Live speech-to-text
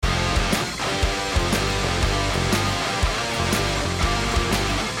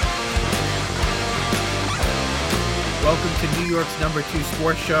York's number 2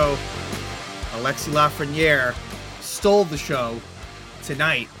 sports show. Alexis Lafrenière stole the show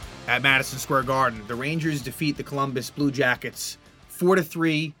tonight at Madison Square Garden. The Rangers defeat the Columbus Blue Jackets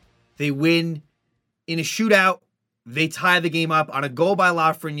 4-3. They win in a shootout. They tie the game up on a goal by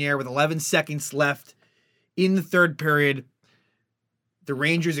Lafrenière with 11 seconds left in the third period. The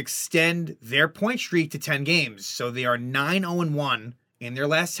Rangers extend their point streak to 10 games. So they are 9-0-1. In their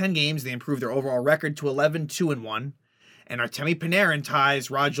last 10 games, they improved their overall record to 11-2-1. And Artemi Panarin ties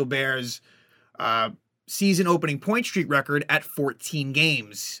Rod Gilbert's season-opening point streak record at 14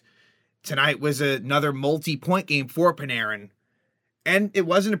 games. Tonight was another multi-point game for Panarin. And it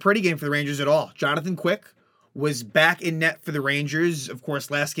wasn't a pretty game for the Rangers at all. Jonathan Quick was back in net for the Rangers. Of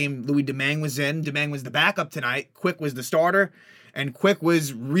course, last game, Louis Domingue was in. Domingue was the backup tonight. Quick was the starter. And Quick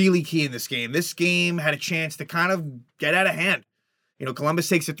was really key in this game. This game had a chance to kind of get out of hand. Columbus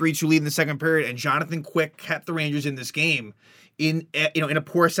takes a 3-2 lead in the second period, and Jonathan Quick kept the Rangers in this game in a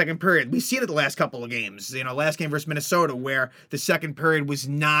poor second period. We've seen it the last couple of games. Last game versus Minnesota, where the second period was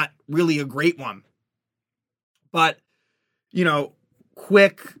not really a great one. But,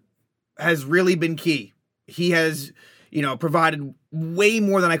 Quick has really been key. He has, provided way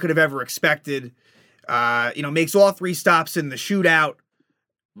more than I could have ever expected. Makes all 3 stops in the shootout.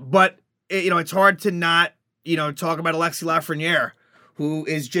 But, it's hard to not, talk about Alexis Lafrenière, who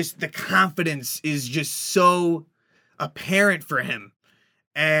is just, the confidence is just so apparent for him.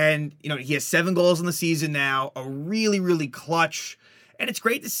 And, he has 7 goals in the season now, a really, really clutch, and it's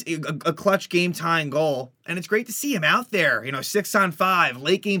great to see a clutch game-tying goal. And it's great to see him out there, 6-on-5,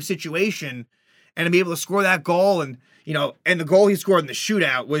 late game situation, and to be able to score that goal. And, and the goal he scored in the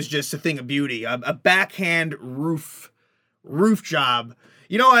shootout was just a thing of beauty, a backhand roof job.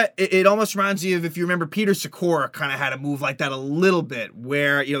 You know what? It almost reminds me of, if you remember, Peter Sikora kind of had a move like that a little bit,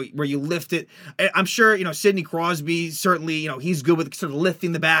 where you lift it. I'm sure, Sidney Crosby, certainly, he's good with sort of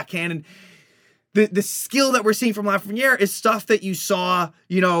lifting the backhand. And the skill that we're seeing from Lafrenière is stuff that you saw,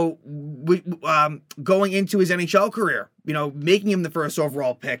 going into his NHL career, making him the first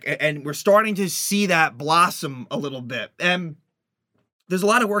overall pick. And we're starting to see that blossom a little bit. And there's a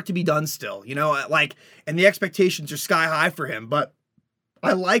lot of work to be done still, and the expectations are sky high for him. But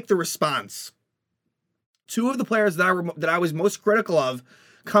I like the response. 2 of the players that I was most critical of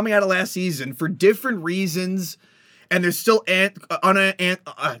coming out of last season for different reasons, and there's still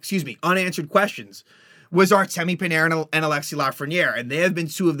unanswered questions, was Artemi Panarin and Alexis Lafrenière, and they have been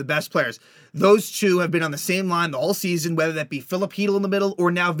 2 of the best players. Those 2 have been on the same line the whole season, whether that be Filip Chytil in the middle or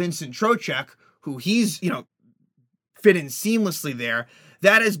now Vincent Trocheck, who he's, fit in seamlessly there.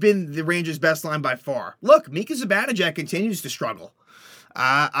 That has been the Rangers' best line by far. Look, Mika Zibanejad continues to struggle.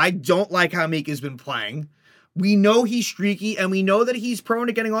 I don't like how Mika's been playing. We know he's streaky, and we know that he's prone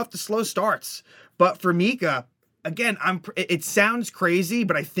to getting off the slow starts. But for Mika, again, it sounds crazy,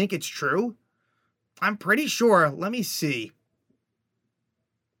 but I think it's true. I'm pretty sure. Let me see.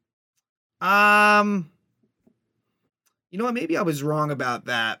 You know what? Maybe I was wrong about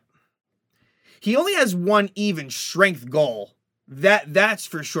that. He only has 1 even strength goal. That's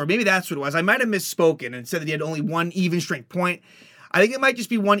for sure. Maybe that's what it was. I might have misspoken and said that he had only 1 even strength point. I think it might just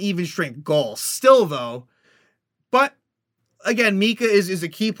be 1 even strength goal. Still, though, but again, Mika is a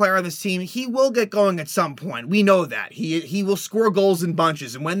key player on this team. He will get going at some point. We know that. He will score goals in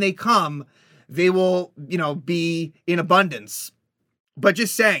bunches, and when they come, they will, be in abundance. But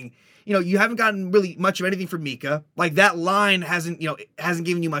just saying, you haven't gotten really much of anything from Mika. Like, that line hasn't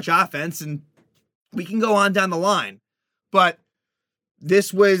given you much offense, and we can go on down the line. But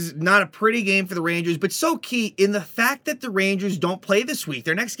this was not a pretty game for the Rangers, but so key in the fact that the Rangers don't play this week.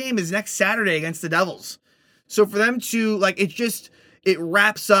 Their next game is next Saturday against the Devils. So for them to, it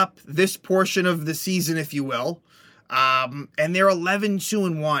wraps up this portion of the season, if you will. And they're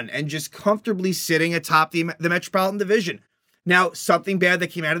 11-2-1 and just comfortably sitting atop the Metropolitan Division. Now, something bad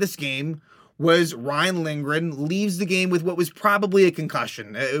that came out of this game was Ryan Lindgren leaves the game with what was probably a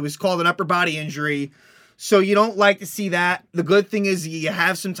concussion. It was called an upper body injury. So you don't like to see that. The good thing is you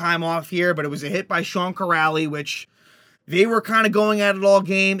have some time off here, but it was a hit by Sean Corrali, which they were kind of going at it all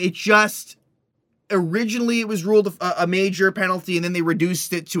game. It just, originally it was ruled a major penalty, and then they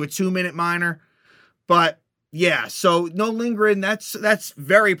reduced it to a 2-minute minor. But yeah, so no Lindgren, that's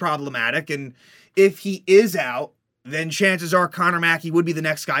very problematic. And if he is out, then chances are Connor Mackey would be the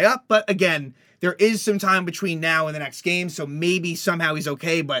next guy up. But again, there is some time between now and the next game, so maybe somehow he's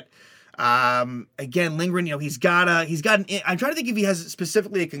okay. But again, Lindgren, he's got I'm trying to think if he has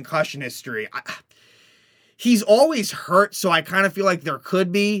specifically a concussion history. He's always hurt, so I kind of feel like there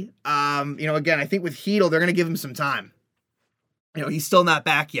could be. Again, I think with Chytil, they're going to give him some time. He's still not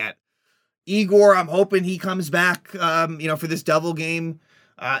back yet. Igor, I'm hoping he comes back, for this Devil game.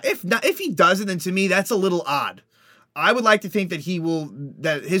 If he doesn't, then to me, that's a little odd. I would like to think that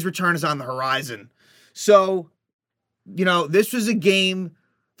that his return is on the horizon. So, this was a game.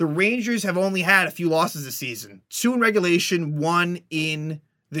 The Rangers have only had a few losses this season. 2 in regulation, 1 in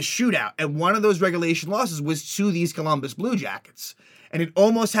the shootout. And one of those regulation losses was to these Columbus Blue Jackets. And it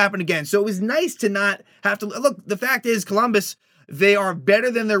almost happened again. So it was nice to not have to look. The fact is, Columbus, they are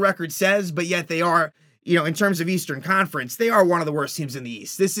better than their record says, but yet they are, in terms of Eastern Conference, they are one of the worst teams in the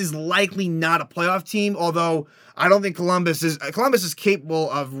East. This is likely not a playoff team, although I don't think Columbus is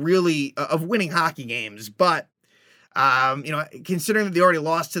capable of really of winning hockey games. But considering that they already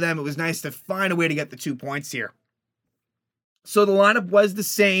lost to them, it was nice to find a way to get the 2 points here. So the lineup was the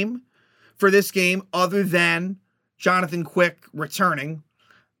same for this game, other than Jonathan Quick returning.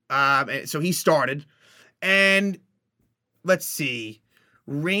 So he started. And let's see.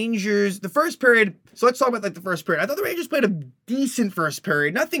 Rangers, the first period. So let's talk about the first period. I thought the Rangers played a decent first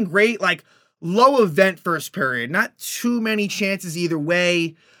period. Nothing great, low event first period. Not too many chances either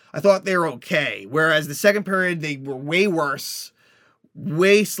way. I thought they were okay. Whereas the second period, they were way worse,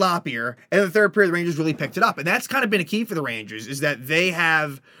 way sloppier. And the third period, the Rangers really picked it up. And that's kind of been a key for the Rangers, is that they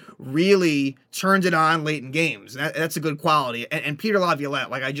have really turned it on late in games. That's a good quality. And Peter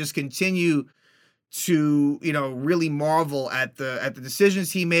Laviolette, I just continue to, really marvel at the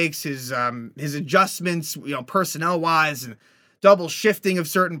decisions he makes, his adjustments, personnel-wise, and double shifting of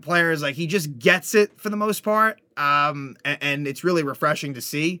certain players. He just gets it for the most part. And it's really refreshing to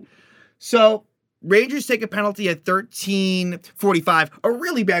see. So Rangers take a penalty at 13:45. A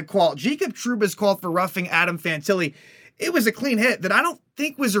really bad call. Jacob Trouba's called for roughing Adam Fantilli. It was a clean hit that I don't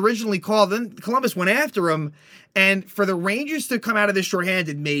think was originally called. Then Columbus went after him. And for the Rangers to come out of this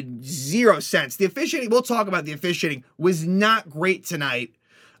shorthanded made zero sense. The officiating, we'll talk about the officiating, was not great tonight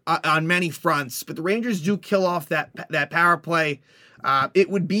on many fronts. But the Rangers do kill off that power play. It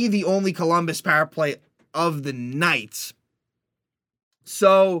would be the only Columbus power play of the night.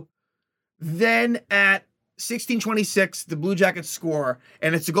 So then at 16:26, the Blue Jackets score,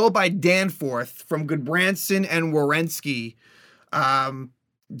 and it's a goal by Danforth from Goodbranson and Werenski.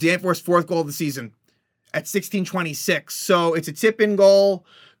 Danforth's 4th goal of the season at 16:26. So it's a tip-in goal.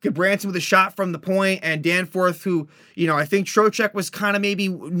 Goodbranson with a shot from the point, and Danforth, who, I think Trocheck was kind of maybe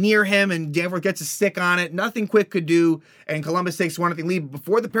near him, and Danforth gets a stick on it. Nothing Quick could do, and Columbus takes 1-0 lead.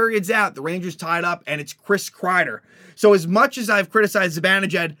 Before the period's out, the Rangers tied up, and it's Chris Kreider. So as much as I've criticized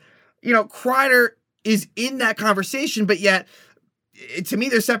Zibanejad, Kreider is in that conversation, but yet, to me,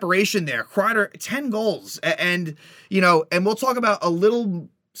 there's separation there. Kreider, 10 goals. And we'll talk about a little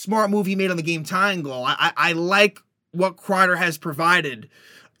smart move he made on the game-tying goal. I like what Kreider has provided,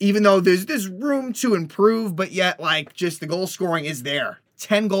 even though there's room to improve, but yet, just the goal scoring is there.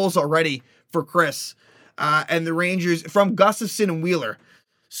 10 goals already for Chris. And the Rangers, from Gustafsson and Wheeler.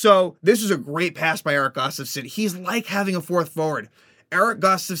 So this is a great pass by Eric Gustafsson. He's like having a 4th forward. Eric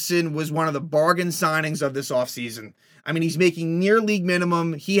Gustafsson was one of the bargain signings of this offseason. I mean, he's making near league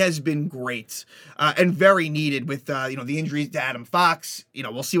minimum. He has been great and very needed with, the injuries to Adam Fox.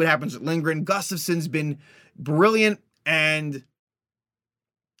 We'll see what happens with Lindgren. Gustafsson's been brilliant, and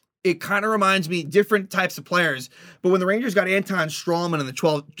it kind of reminds me different types of players. But when the Rangers got Anton Strawman in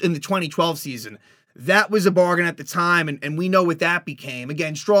the 2012 season, that was a bargain at the time, and we know what that became.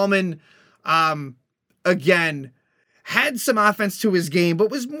 Again, Strawman, had some offense to his game, but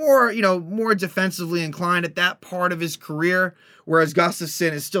was more defensively inclined at that part of his career, whereas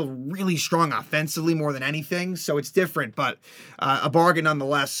Gustafsson is still really strong offensively more than anything, so it's different, but a bargain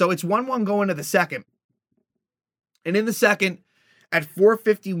nonetheless. So it's 1-1 going to the second. And in the second, at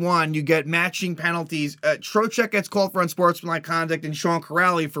 4:51, you get matching penalties. Trocheck gets called for unsportsmanlike conduct and Sean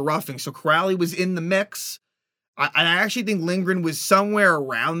Corrali for roughing, so Corrali was in the mix. I actually think Lindgren was somewhere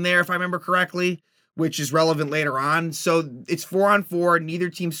around there, if I remember correctly, which is relevant later on. So it's 4-on-4. Neither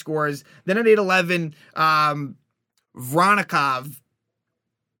team scores. Then at 8:11, Voronikov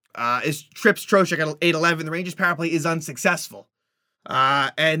trips Trocheck at 8:11. The Rangers power play is unsuccessful.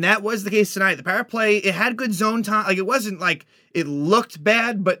 And that was the case tonight. The power play, it had good zone time. It wasn't it looked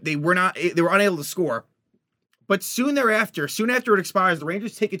bad, but they were unable to score. But soon after it expires, the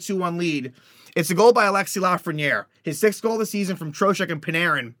Rangers take a 2-1 lead. It's a goal by Alexis Lafrenière, his 6th goal of the season from Trocheck and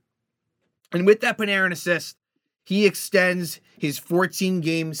Panarin. And with that Panarin assist, he extends his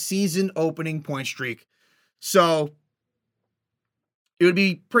 14-game season-opening point streak. So it would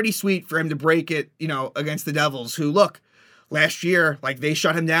be pretty sweet for him to break it, against the Devils, who, look, last year, they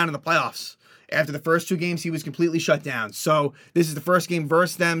shut him down in the playoffs. After the first 2 games, he was completely shut down. So this is the first game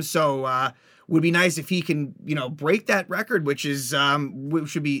versus them. So Would be nice if he can, break that record, which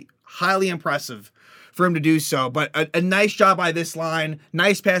should be highly impressive for him to do so. But a nice job by this line.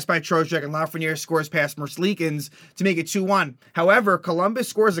 Nice pass by Trocheck, and Lafrenière scores past Merzlikins to make it 2-1. However, Columbus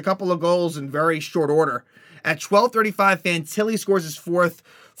scores a couple of goals in very short order. At 12:35, Fantilli scores his fourth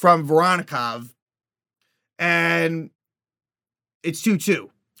from Voronkov, and it's 2-2.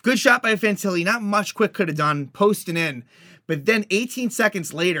 Good shot by Fantilli. Not much Quick could have done, posting in. But then 18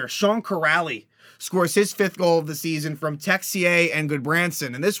 seconds later, Sean Corrali scores his fifth goal of the season from Texier and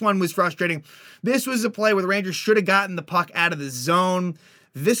Goodbranson. And this one was frustrating. This was a play where the Rangers should have gotten the puck out of the zone.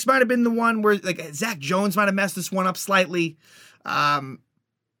 This might have been the one where Zach Jones might have messed this one up slightly.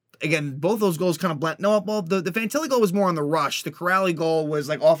 Again, both those goals kind of blend. No, well, the Fantilli goal was more on the rush. The Corrali goal was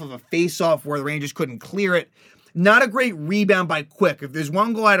off of a face-off where the Rangers couldn't clear it. Not a great rebound by Quick. If there's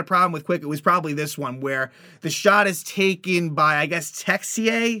one goal I had a problem with Quick, it was probably this one, where the shot is taken by, I guess,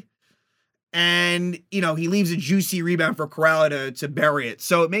 Texier, and, he leaves a juicy rebound for Corrali to bury it.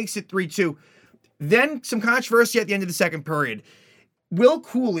 So it makes it 3-2. Then some controversy at the end of the second period. Will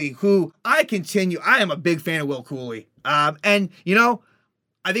Cooley, who I am a big fan of Will Cooley. And,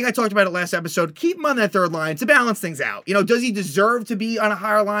 I think I talked about it last episode. Keep him on that third line to balance things out. Does he deserve to be on a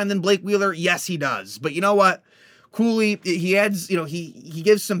higher line than Blake Wheeler? Yes, he does. But you know what? Cooley, he adds, he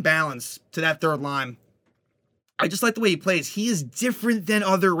gives some balance to that third line. I just like the way he plays. He is different than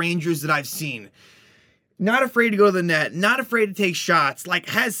other Rangers that I've seen. Not afraid to go to the net, not afraid to take shots,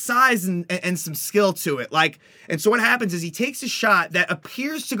 has size and some skill to it. And so what happens is he takes a shot that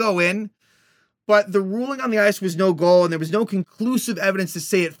appears to go in, but the ruling on the ice was no goal, and there was no conclusive evidence to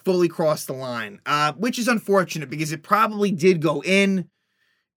say it fully crossed the line, which is unfortunate because it probably did go in.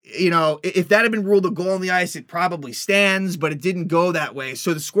 If that had been ruled a goal on the ice, it probably stands, but it didn't go that way.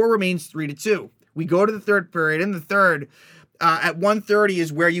 So the score remains 3-2. We go to the third period. In the third, at 1:30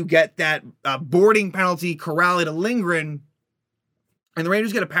 is where you get that boarding penalty, Corrali to Lindgren, and the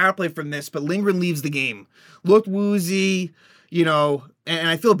Rangers get a power play from this, but Lindgren leaves the game. Looked woozy, and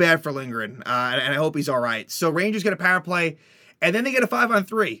I feel bad for Lindgren, and I hope he's all right. So Rangers get a power play, and then they get a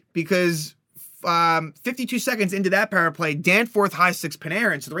 5-on-3 because 52 seconds into that power play, Danforth high sticks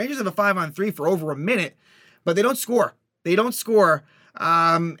Panarin. So the Rangers have a 5-on-3 for over a minute, but they don't score.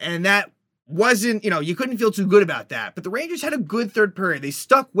 And that wasn't, you couldn't feel too good about that. But the Rangers had a good third period. They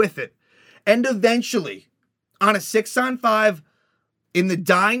stuck with it. And eventually, on a 6-on-5, in the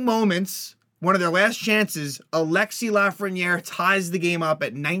dying moments, one of their last chances, Alexis Lafrenière ties the game up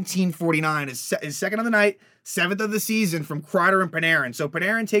at 19:49. His second of the night, 7th of the season from Kreider and Panarin. So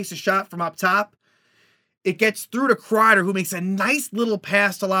Panarin takes a shot from up top. It gets through to Kreider, who makes a nice little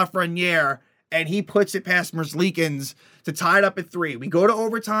pass to Lafrenière, and he puts it past Merzlikins to tie it up at 3. We go to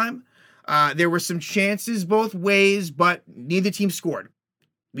overtime. There were some chances both ways, but neither team scored.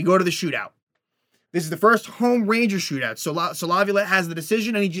 We go to the shootout. This is the first home Ranger shootout. So Laviolette has the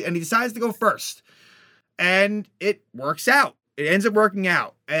decision, and he decides to go first. And it works out. It ends up working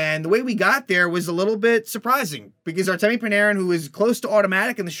out. And the way we got there was a little bit surprising because Artemi Panarin, who is close to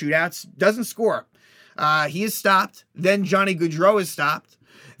automatic in the shootouts, doesn't score. He is stopped. Then Johnny Gaudreau is stopped.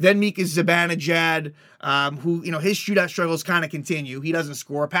 Then Mika Zibanejad, who, his shootout struggles kind of continue. He doesn't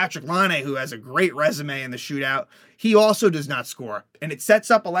score. Patrick Laine, who has a great resume in the shootout, he also does not score. And it sets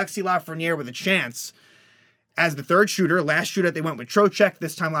up Alexis Lafrenière with a chance as the third shooter. Last shootout, they went with Trocheck,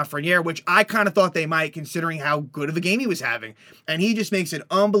 this time Lafrenière, which I kind of thought they might, considering how good of a game he was having. And he just makes an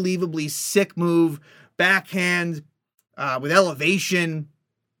unbelievably sick move, backhand, with elevation.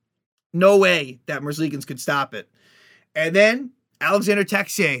 No way that Merzlikins could stop it. And then Alexander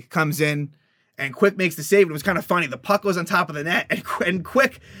Texier comes in, and Quick makes the save. It was kind of funny. The puck goes on top of the net, and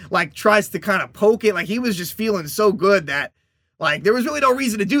Quick tries to kind of poke it. He was just feeling so good that there was really no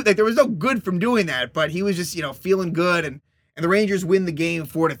reason to do that. There was no good from doing that, but he was just feeling good, and the Rangers win the game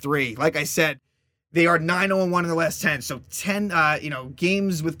 4-3. Like I said, they are 9-0-1 in the last 10. So 10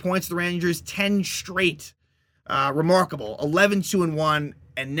 games with points. The Rangers 10 straight. Remarkable. 11-2-1.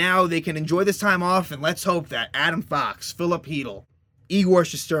 And now they can enjoy this time off, and let's hope that Adam Fox, Philip Hedl, Igor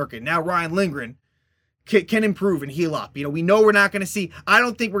Shesterkin, now Ryan Lindgren can improve and heal up. We know we're not going to see, I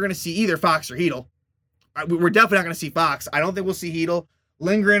don't think we're going to see either Fox or Hedl. We're definitely not going to see Fox. I don't think we'll see Hedl.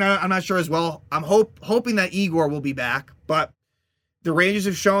 Lindgren, I'm not sure as well. I'm hoping that Igor will be back, but the Rangers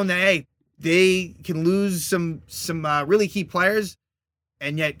have shown that, hey, they can lose some really key players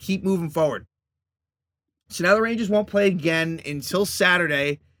and yet keep moving forward. So now the Rangers won't play again until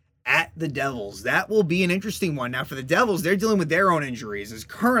Saturday at the Devils. That will be an interesting one. Now for the Devils, they're dealing with their own injuries, as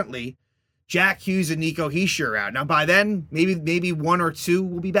currently Jack Hughes and Nico Hischier are out. Now by then, maybe one or two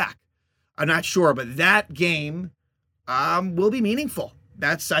will be back. I'm not sure, but that game will be meaningful.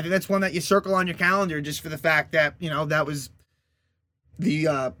 I think that's one that you circle on your calendar just for the fact that, that was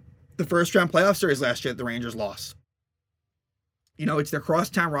the first round playoff series last year that the Rangers lost. It's their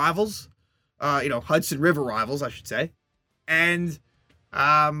crosstown rivals, Hudson River rivals, I should say. And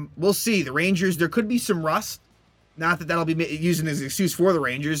we'll see. The Rangers, there could be some rust. Not that that'll be using as an excuse for the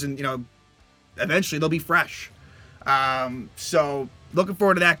Rangers, and, eventually they'll be fresh. So looking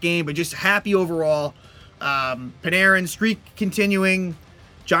forward to that game, but just happy overall. Panarin streak continuing.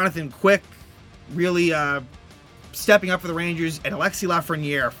 Jonathan Quick really stepping up for the Rangers, and Alexis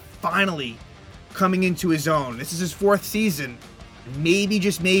Lafrenière finally coming into his own. This is his 4th season. Maybe,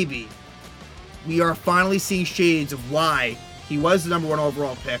 just maybe, we are finally seeing shades of why he was the number 1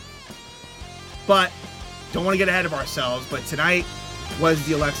 overall pick. But don't want to get ahead of ourselves, but tonight was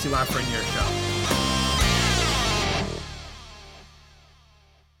the Alexis Lafrenière show.